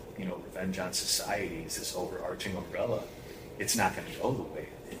revenge on society is this overarching umbrella, it's not going to go the way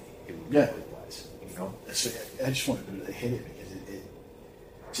it would go otherwise. So I just wanted to hit it because it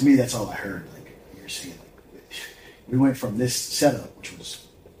to me that's all I heard. Like you're saying, like we went from this setup, which was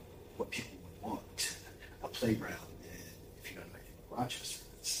what people would want, a playground, and if you don't know anything about Rochester,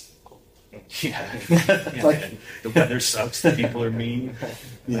 it's cold. Yeah, like, the weather sucks. The people are mean.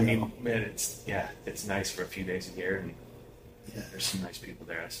 I mean, man, it's nice for a few days a year, and there's some nice people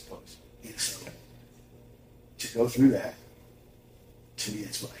there, I suppose. And so to go through that, to me,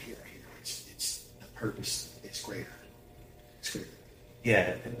 that's what I hear. It's the purpose. It's greater. It's greater.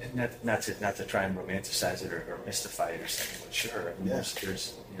 Yeah, and not to try and romanticize it or mystify it or something, but sure. I mean, there's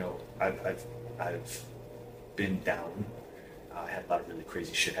I've been down. I had a lot of really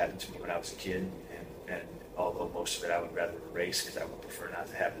crazy shit happen to me when I was a kid, and although most of it I would rather erase because I would prefer not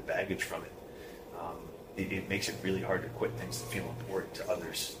to have the baggage from it, it makes it really hard to quit things that feel important to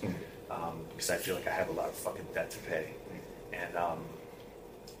others, because I feel like I have a lot of fucking debt to pay, and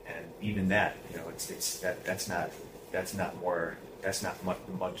even that, that's not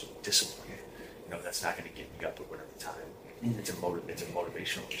much discipline. That's not going to get me up at whatever time. It's a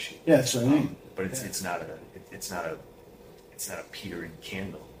motivational issue. Yeah, that's what I mean. But it's not a petering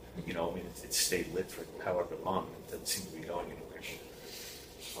candle. I mean, it's stayed lit for however long. It doesn't seem to be going anywhere.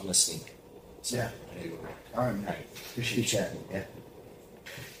 I'm listening. So, yeah. All right, man. All right. Appreciate chatting. Yeah.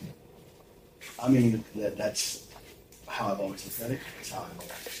 I mean, that's how I've always looked at it. That's how I've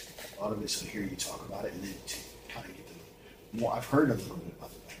always thought of it. So hear you talk about it, and then to kind of get the more. I've heard a little bit about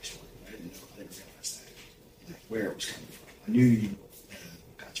the backstory. I didn't realize that, like where it was coming from. I knew you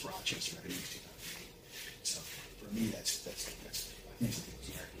got to Rochester. I knew 2008. So for me, that's I think it's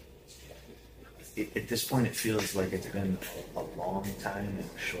at this point, it feels like it's been a long time and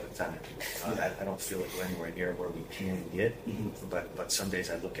a short time. I don't feel like we're anywhere near where we can get, but some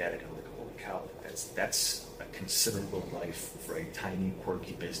days I look at it and I'm like, holy cow, that's a considerable life for a tiny,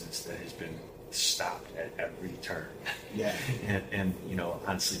 quirky business that has been stopped at every turn. Yeah. and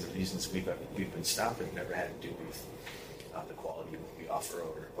honestly, the reasons we've been stopped have never had to do with the quality of what we offer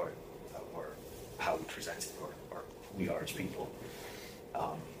or how we present it or who we are as people.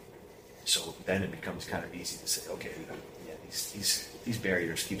 So then it becomes kind of easy to say, okay, these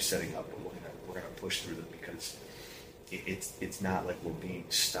barriers keep setting up, and we're gonna push through them because it's not like we're being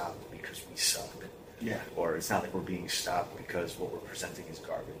stopped because we suck. Yeah. Or it's not like we're being stopped because what we're presenting is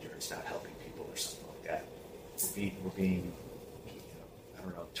garbage or it's not helping people or something like that. We're being I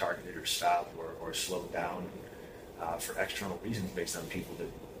don't know, targeted or stopped or slowed down for external reasons based on people that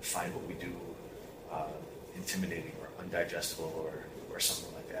find what we do intimidating or undigestible or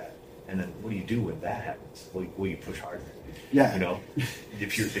something like that. And then what do you do when that happens? Will you push harder? Yeah.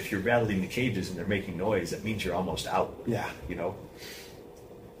 If you're rattling the cages and they're making noise, that means you're almost out. Yeah.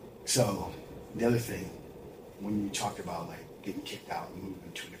 So the other thing, when you talked about like getting kicked out and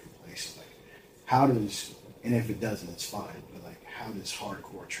moving to a different place, like how does, and if it doesn't, it's fine, but like how does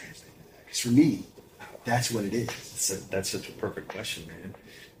hardcore translate to Because for me, that's what it is. That's such a perfect question, man.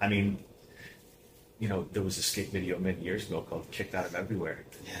 I mean, there was a skate video many years ago called "Kicked Out of Everywhere."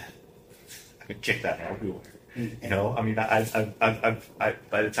 Yeah. I've been kicked out of everywhere. I mean, I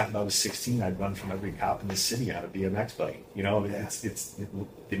by the time I was 16, I'd run from every cop in the city on a BMX bike. It's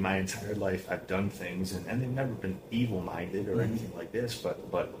in my entire life I've done things, and they've never been evil-minded or anything like this,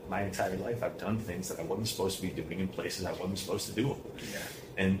 but my entire life I've done things that I wasn't supposed to be doing in places I wasn't supposed to do them. Yeah.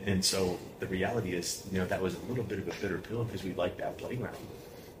 And so the reality is, that was a little bit of a bitter pill because we liked that playground.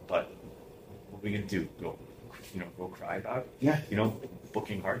 But what are we gonna do? Go cry about it? Yeah.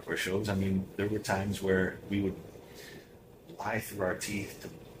 Booking hardcore shows. I mean, there were times where we would lie through our teeth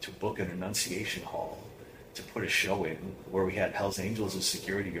to book an Annunciation Hall to put a show in where we had Hell's Angels as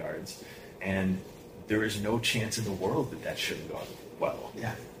security guards, and there is no chance in the world that should have gone well.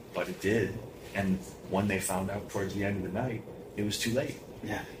 Yeah. But it did, and when they found out towards the end of the night, it was too late.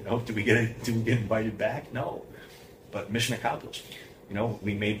 Yeah. Do we get invited back? No, but mission accomplished.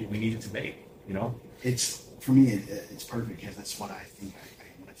 We made what we needed to make. It's for me. It's perfect because that's what I think.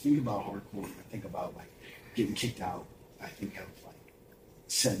 When I think about hardcore, I think about like getting kicked out. I think of like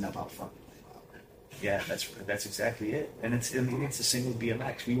setting up out front. Yeah, that's exactly it. And it's the same with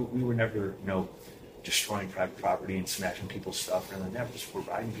BMX. We were never destroying private property and smashing people's stuff or anything like that. We're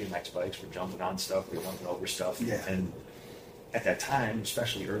riding BMX bikes, we're jumping on stuff, we're jumping over stuff. Yeah. And at that time,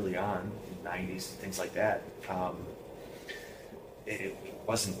 especially early on in the 90s and things like that, it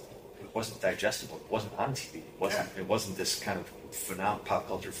wasn't digestible. It wasn't on TV. It wasn't this kind of pop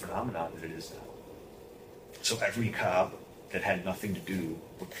culture phenomenon that it is now. So every cop that had nothing to do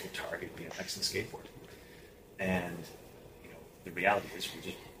would target BMX and skateboarding. And the reality is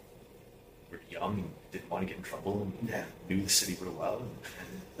we were young and didn't want to get in trouble and knew the city real well,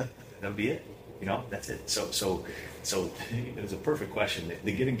 and that would be it. That's it. So it was a perfect question.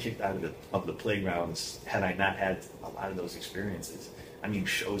 The getting kicked out of the playgrounds, had I not had a lot of those experiences, I mean,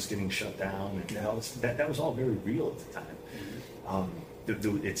 shows getting shut down, and that was all very real at the time.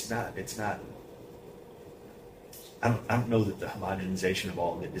 It's not. I don't know that the homogenization of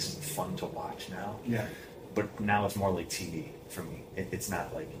all of it isn't fun to watch now. Yeah. But now it's more like TV for me. It's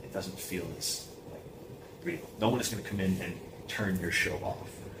not like, it doesn't feel as like real. No one is going to come in and turn your show off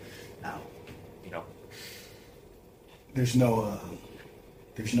now. There's no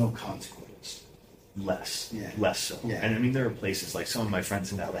consequence. Less so. Yeah. And I mean, there are places like some of my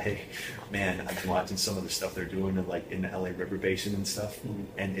friends in LA, man, I've been watching some of the stuff they're doing in the LA River Basin and stuff,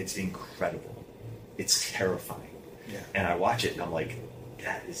 and it's incredible. It's terrifying. Yeah. And I watch it and I'm like,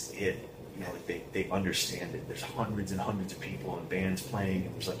 that is it. They understand it. There's hundreds and hundreds of people and bands playing,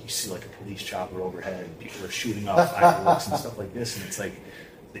 and there's like, you see like a police chopper overhead and people are shooting off fireworks and stuff like this, and it's like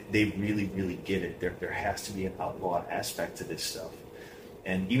they really, really get it. There has to be an outlaw aspect to this stuff.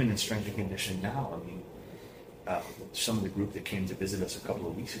 And even in strength and conditioning now, I mean, some of the group that came to visit us a couple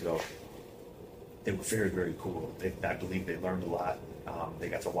of weeks ago, they were very, very cool. I believe they learned a lot. They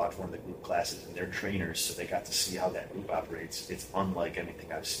got to watch one of the group classes, and they're trainers, so they got to see how that group operates. It's unlike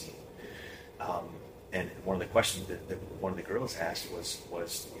anything I've seen. And one of the questions that one of the girls asked was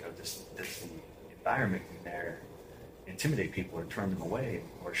does the environment in there intimidate people or turn them away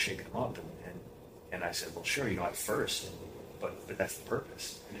or shake them up? And I said, well, sure, at first, but that's the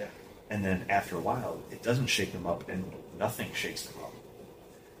purpose. Yeah. And then after a while, it doesn't shake them up, and nothing shakes them up.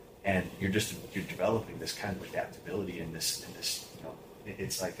 And you're developing this kind of adaptability in this.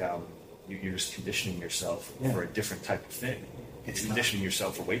 It's like you're just conditioning yourself for a different type of thing. It's conditioning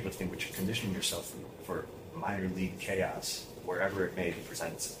yourself for weightlifting, but you're conditioning yourself for minor league chaos wherever it may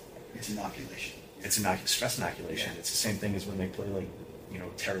present itself. It's inoculation. It's stress inoculation. Yeah. It's the same thing as when they play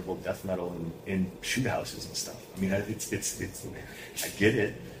terrible death metal in shoot houses and stuff. I mean, it's I get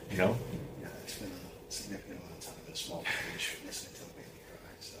it, Yeah, it's been a significant amount of time in a small village listening to a baby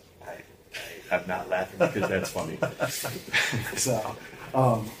cry. So I'm not laughing because that's funny. So,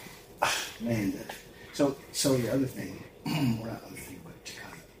 man. So the other thing, or not other thing, but to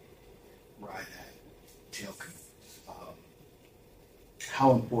kind of ride that tail canoe.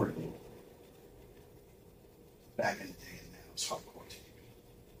 How important back in the day and now is hardcore to you?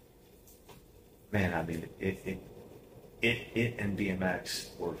 Man, I mean, it and BMX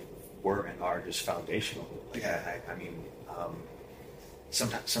were and are just foundational. I mean,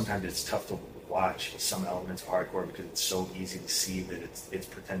 sometimes it's tough to watch some elements of hardcore because it's so easy to see that it's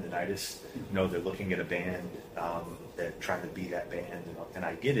pretendinitis. They're looking at a band, they're trying to be that band, and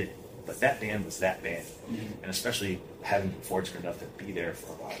I get it, but that band was that band. And especially having been fortunate enough to be there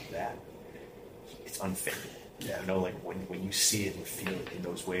for a lot of that, it's unfair. Yeah. Like when you see it and feel it in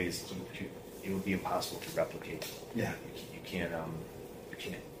those ways, it would be impossible to replicate. Yeah. You can't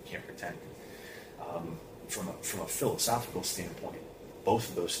can't pretend. From a philosophical standpoint, both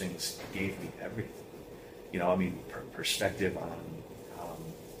of those things gave me everything. Perspective on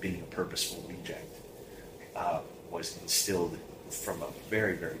being a purposeful reject was instilled from a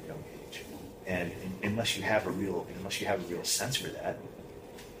very, very young age. And unless you have a real sense for that,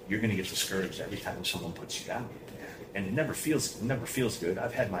 you're going to get discouraged every time someone puts you down. And it never feels good.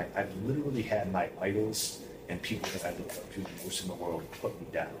 I've literally had my idols and people that I look up to the most in the world put me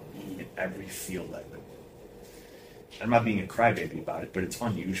down in every field I've been in. I'm not being a crybaby about it, but it's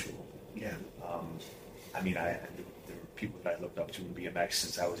unusual. Yeah. There were people that I looked up to in BMX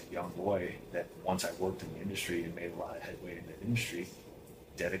since I was a young boy that once I worked in the industry and made a lot of headway in the industry,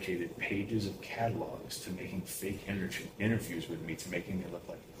 dedicated pages of catalogs to making fake interviews with me, to making me look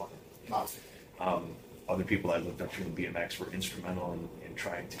like a client. Wow. Other people I looked up to in BMX were instrumental in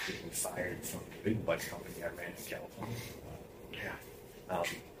trying to get me fired from the big bike company I ran in California.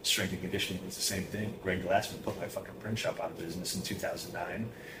 Strength and conditioning was the same thing. Greg Glassman put my fucking print shop out of business in 2009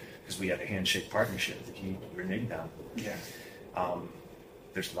 because we had a handshake partnership that he reneged on. Yeah.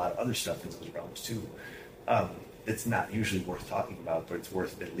 There's a lot of other stuff in those realms too. It's not usually worth talking about, but it's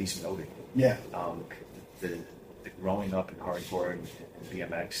worth at least noting. Yeah. The growing up in hardcore and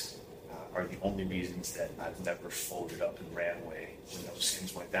BMX are the only reasons that I've never folded up and ran away when those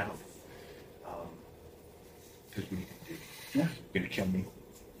things went down. Because what are you going to do? Yeah. You're going to kill me?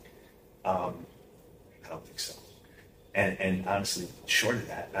 I don't think so. And honestly, short of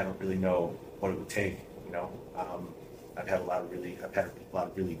that, I don't really know what it would take. I've had a lot of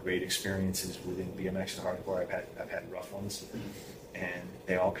really great experiences within BMX and hardcore. I've had rough ones, and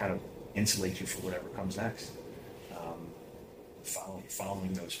they all kind of insulate you for whatever comes next.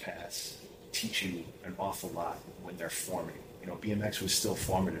 Following those paths teach you an awful lot when they're forming. BMX was still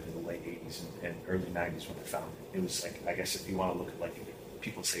formative in the late 80s and early 90s when I found it. It was like, I guess if you want to look at like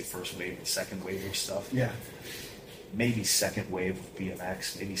people say first wave and second wave of stuff. Yeah. Maybe second wave of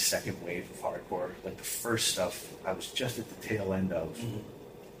BMX, maybe second wave of hardcore. Like the first stuff, I was just at the tail end of,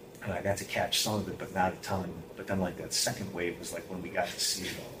 and I got to catch some of it, but not a ton. But then like that second wave was like when we got to see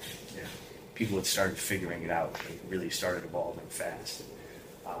it all. Yeah. People had started figuring it out. It really started evolving fast.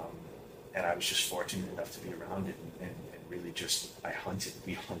 And I was just fortunate enough to be around it and really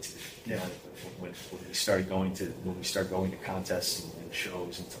we hunted. Yeah. When we started going to contests and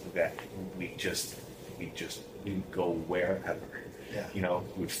shows and stuff like that, we would go wherever. Yeah.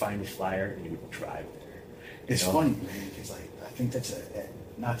 We would find a flyer and we would drive there. It's funny, man, because I think that's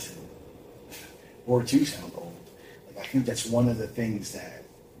not to or to sound old. I think that's one of the things that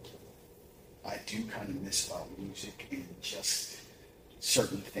I do kind of miss about music and just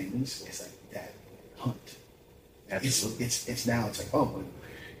certain things is like that hunt. Absolutely. It's now it's like, oh,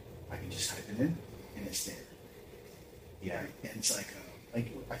 I can just type it in and it's there. Yeah. And it's like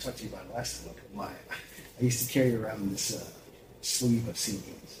I talked to you about it last time. I used to carry around this sleeve of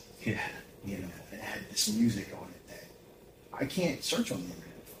CDs. Yeah. And it had this music on it that I can't search on the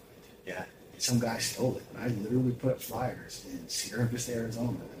internet to find. Yeah. And some guy stole it, and I literally put up flyers in Sierra Vista, Arizona,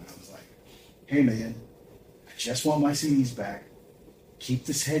 and I was like, "Hey, man, I just want my CDs back. Keep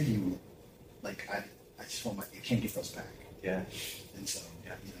this head unit. Like I just want you can't get those back." Yeah. And so, I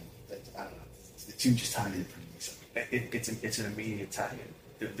don't know. The two just tied in for me. So. It's an immediate tie-in.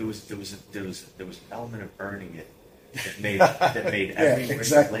 There was an element of earning it that made everywhere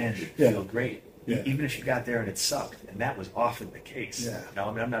you landed feel great. Yeah. Even if you got there and it sucked, and that was often the case. Yeah.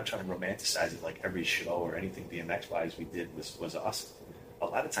 I'm not trying to romanticize it like every show or anything BMX-wise we did was awesome. A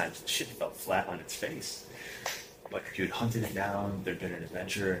lot of times the shit felt flat on its face. But you'd hunted it down, there'd been an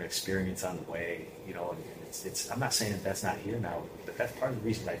adventure, an experience on the way, and it's I'm not saying that's not here now, but that's part of the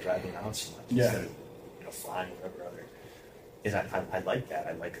reason I drive around so much instead of flying wherever other is I like that.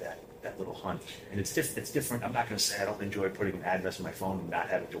 I like that little hunt. And it's different. I'm not going to say I don't enjoy putting an address on my phone and not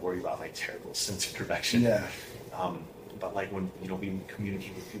having to worry about my terrible sense of direction. Yeah. But like when, we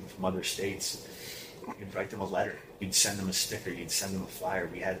communicate with people from other states, you'd write them a letter. You'd send them a sticker. You'd send them a flyer.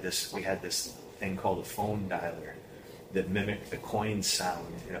 We had this thing called a phone dialer that mimicked the coin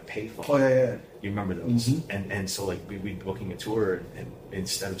sound in a payphone. Oh, yeah. You remember those? Mm-hmm. And so like we'd be booking a tour and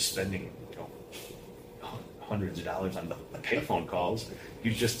instead of spending, hundreds of dollars on the payphone calls,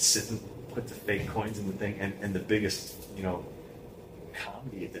 you just sit and put the fake coins in the thing, and the biggest,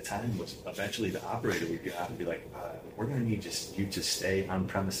 comedy at the time was eventually the operator would get out and be like, we're going to need you to stay on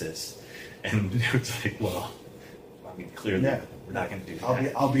premises. And it was like, well, I mean, clearly we're not going to do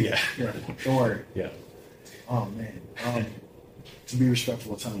that. I'll be here. Don't worry. Yeah. Oh, man. To be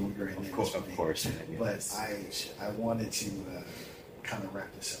respectful of time, we're great. Of course. Man, but I wanted to kind of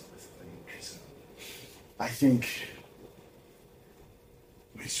wrap this up with a thing. I think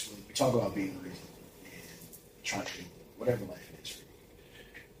we talk about being reasonable and trying to do whatever life is for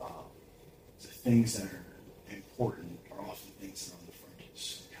you. The things that are important are often things that are on the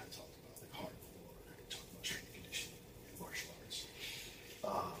fringes. We kind of talked about like hardcore, talked about strength and conditioning and martial arts.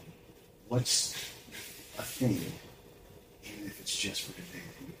 What's a thing, even if it's just for today,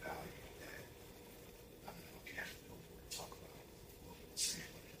 that you value that I don't know, can have a billboard to talk about what we would say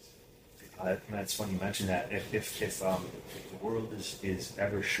what it is? That's funny you mention that. If the world is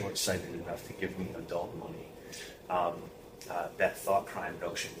ever short-sighted enough to give me adult money, that thought crime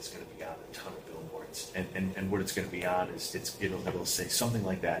notion is going to be on a ton of billboards, and what it's going to be on is it'll say something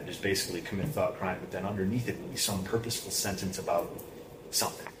like that, just basically commit thought crime, but then underneath it will be some purposeful sentence about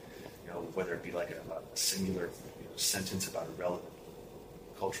something, whether it be like a singular sentence about a relevant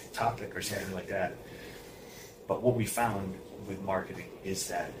cultural topic or something like that. But what we found with marketing is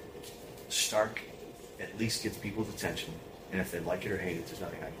that Stark at least gets people's attention, and if they like it or hate it, there's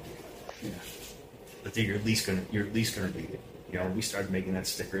nothing I can do about it. Yeah. But you're at least gonna read it. We started making that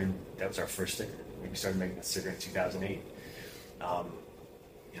sticker, and that was our first sticker. We started making that sticker in 2008.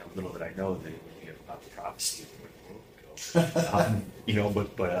 Little did I know that it would be about the prophecy of where the world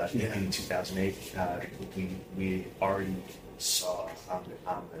would go. In 2008, we already saw on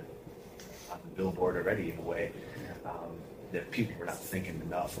the billboard already in a way that people were not thinking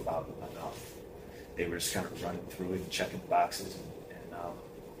enough about enough. They were just kind of running through it and checking the boxes, and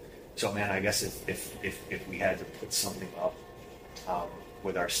so, man, I guess if we had to put something up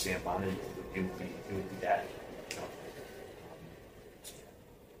with our stamp on it, it would be that.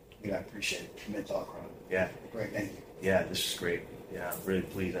 Yeah, I appreciate it. Commit thought crime. Yeah. Great, thank you. Yeah, this is great. Yeah, I'm really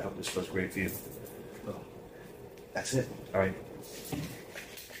pleased. I hope this goes great for you. Well, that's it. All right.